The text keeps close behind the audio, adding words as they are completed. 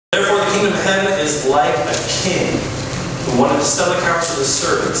Therefore the kingdom of heaven is like a king who wanted to settle accounts with his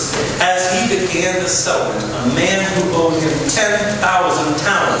servants. As he began the settlement, a man who owed him 10,000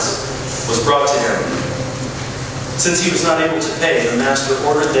 talents was brought to him. Since he was not able to pay, the master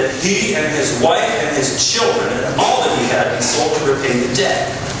ordered that he and his wife and his children and all that he had be sold to repay the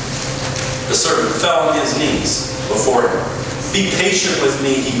debt. The servant fell on his knees before him. "Be patient with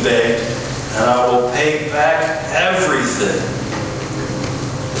me," he begged, "and I will pay back everything."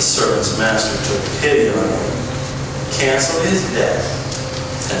 The servant's master took pity on him, canceled his debt,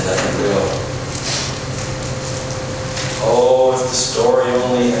 and let him go. Oh, if the story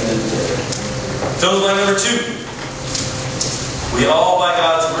only ended there. Fill in blank number 2. We all, by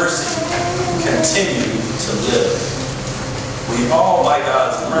God's mercy, continue to live. We all, by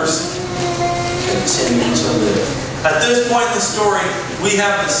God's mercy, continue to live. At this point in the story, we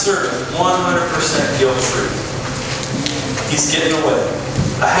have the servant 100% guilt-free. He's getting away.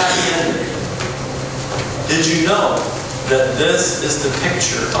 A happy ending. Did you know that this is the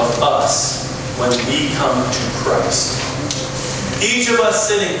picture of us when we come to Christ? Each of us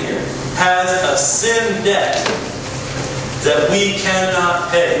sitting here has a sin debt that we cannot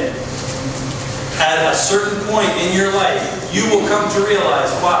pay. At a certain point in your life, you will come to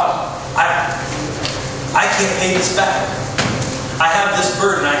realize, wow, I can't pay this back. I have this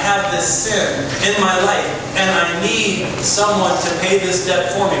burden, I have this sin in my life, and I need someone to pay this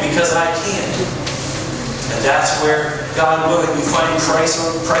debt for me because I can't. And that's where, God willing, you find Christ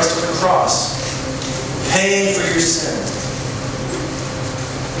on the cross, paying for your sin.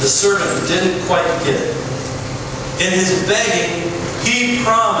 The servant didn't quite get it. In his begging, he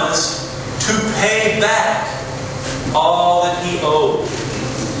promised to pay back all that he owed.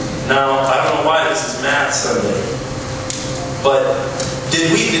 Now, I don't know why this is Math Sunday, but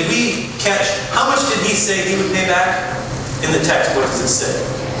did we catch, how much did he say he would pay back? In the text, what does it say?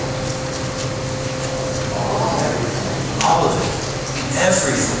 All of it.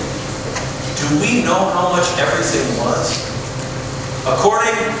 Everything. Do we know how much everything was?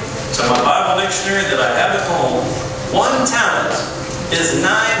 According to my Bible dictionary that I have at home, 1 talent is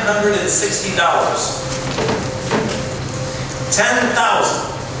 $960. 10,000.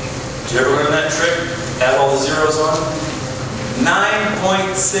 Did you ever learn that trick? Add all the zeros on?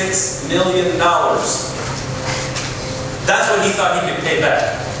 $9.6 million. That's what he thought he could pay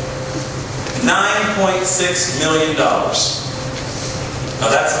back. $9.6 million. Now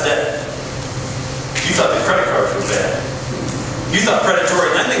that's debt. You thought the credit cards were bad. You thought predatory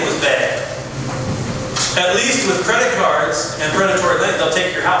lending was bad. At least with credit cards and predatory lending, they'll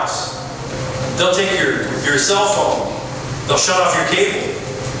take your house. They'll take your cell phone. They'll shut off your cable.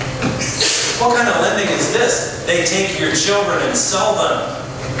 What kind of lending is this? They take your children and sell them.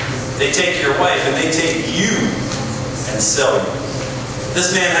 They take your wife and they take you and sell you.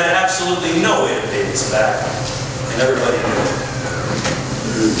 This man had absolutely no way to pay this back. And everybody knew it.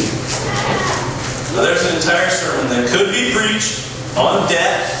 Now there's an entire sermon that could be preached on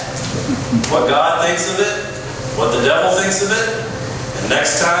debt, what God thinks of it, what the devil thinks of it. And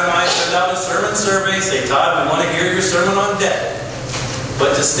next time I send out a sermon survey, say, Todd, we want to hear your sermon on debt.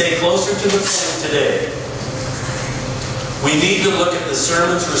 But to stay closer to the point today, we need to look at the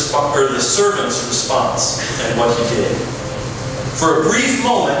servant's response and what he did. For a brief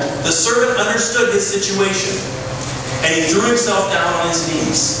moment, the servant understood his situation, and he threw himself down on his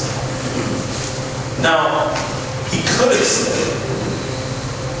knees. Now, he could have said,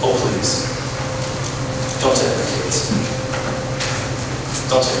 "Oh, please, don't take my kids.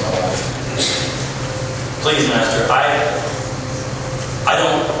 Don't take my wife. Please, Master, I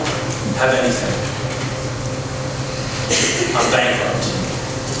don't have anything. I'm bankrupt.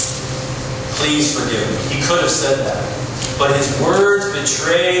 Please forgive me." He could have said that. But his words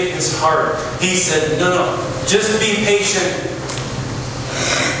betrayed his heart. He said, no, just be patient.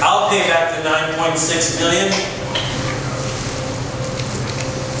 I'll pay back the $9.6 million.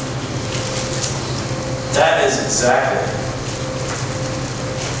 That is exactly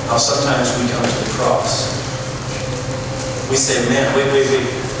how sometimes we come to the cross. We say, man, wait.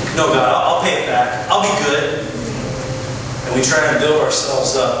 No, God, I'll pay it back. I'll be good. And we try and build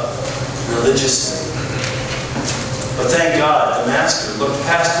ourselves up religiously. But thank God, the Master looked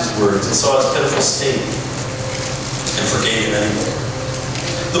past his words and saw his pitiful state and forgave him anyway.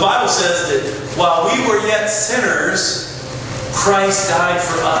 The Bible says that while we were yet sinners, Christ died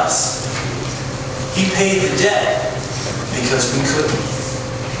for us. He paid the debt because we couldn't.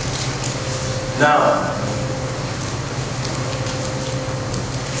 Now,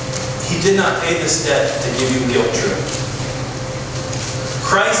 he did not pay this debt to give you a guilt trip.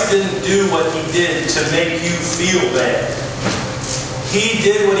 Christ didn't do what he did to make you feel bad. He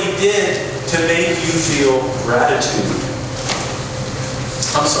did what He did to make you feel gratitude.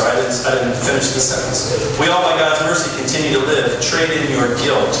 I'm sorry, I didn't finish the sentence. We all, by God's mercy, continue to live. Trade in your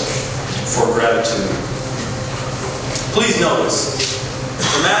guilt for gratitude. Please notice,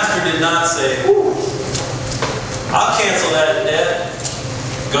 the Master did not say, "Ooh, I'll cancel that debt.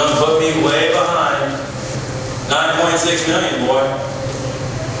 Gonna put me way behind. 9.6 million, boy.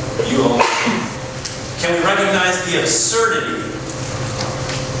 You owe me." Can we recognize the absurdity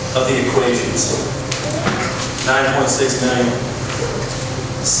of the equations? 9.6 million,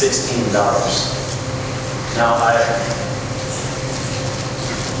 $16. Now, I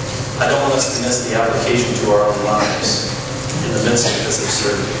don't want us to miss the application to our own lives in the midst of this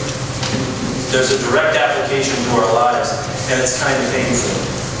absurdity. There's a direct application to our lives, and it's kind of painful.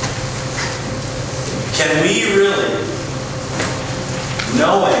 Can we really,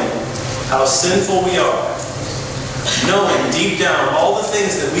 knowing how sinful we are, knowing deep down all the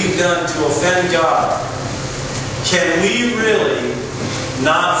things that we've done to offend God, can we really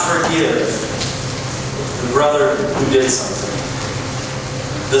not forgive the brother who did something,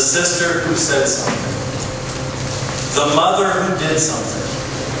 the sister who said something, the mother who did something,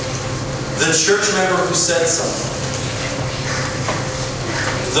 the church member who said something,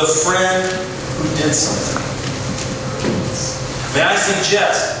 the friend who did something? May I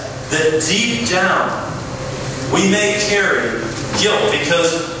suggest that deep down we may carry guilt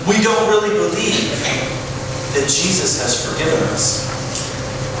because we don't really believe that Jesus has forgiven us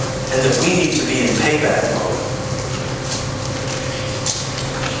and that we need to be in payback mode.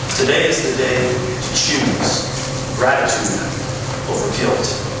 Today is the day to choose gratitude over guilt.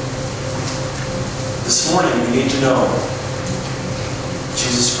 This morning we need to know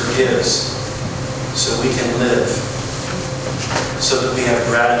Jesus forgives so we can live, so that we have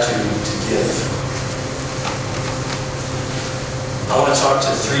gratitude to give. I want to talk to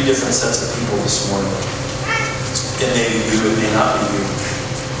 3 different sets of people this morning. It may be you, it may not be you.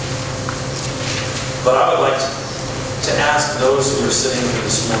 But I would like to ask those who are sitting here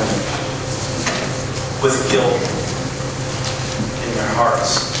this morning with guilt in their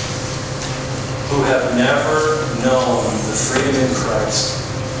hearts, who have never known the freedom in Christ,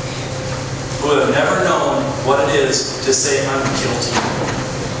 who have never known what it is to say, "I'm guilty.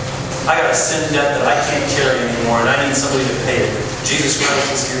 I got a sin debt that I can't carry anymore, and I need somebody to pay it." Jesus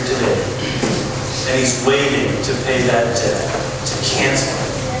Christ is here today, and He's waiting to pay that debt, to cancel it.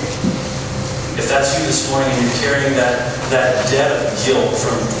 If that's you this morning and you're carrying that debt of guilt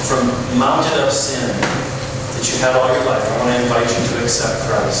from mounted up sin that you've had all your life, I want to invite you to accept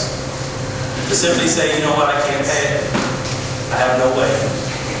Christ. To simply say, "You know what, I can't pay it. I have no way.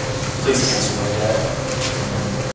 Please cancel my debt."